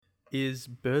Is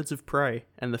Birds of Prey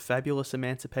and the Fabulous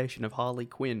Emancipation of Harley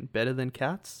Quinn better than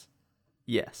Cats?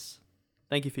 Yes.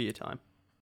 Thank you for your time.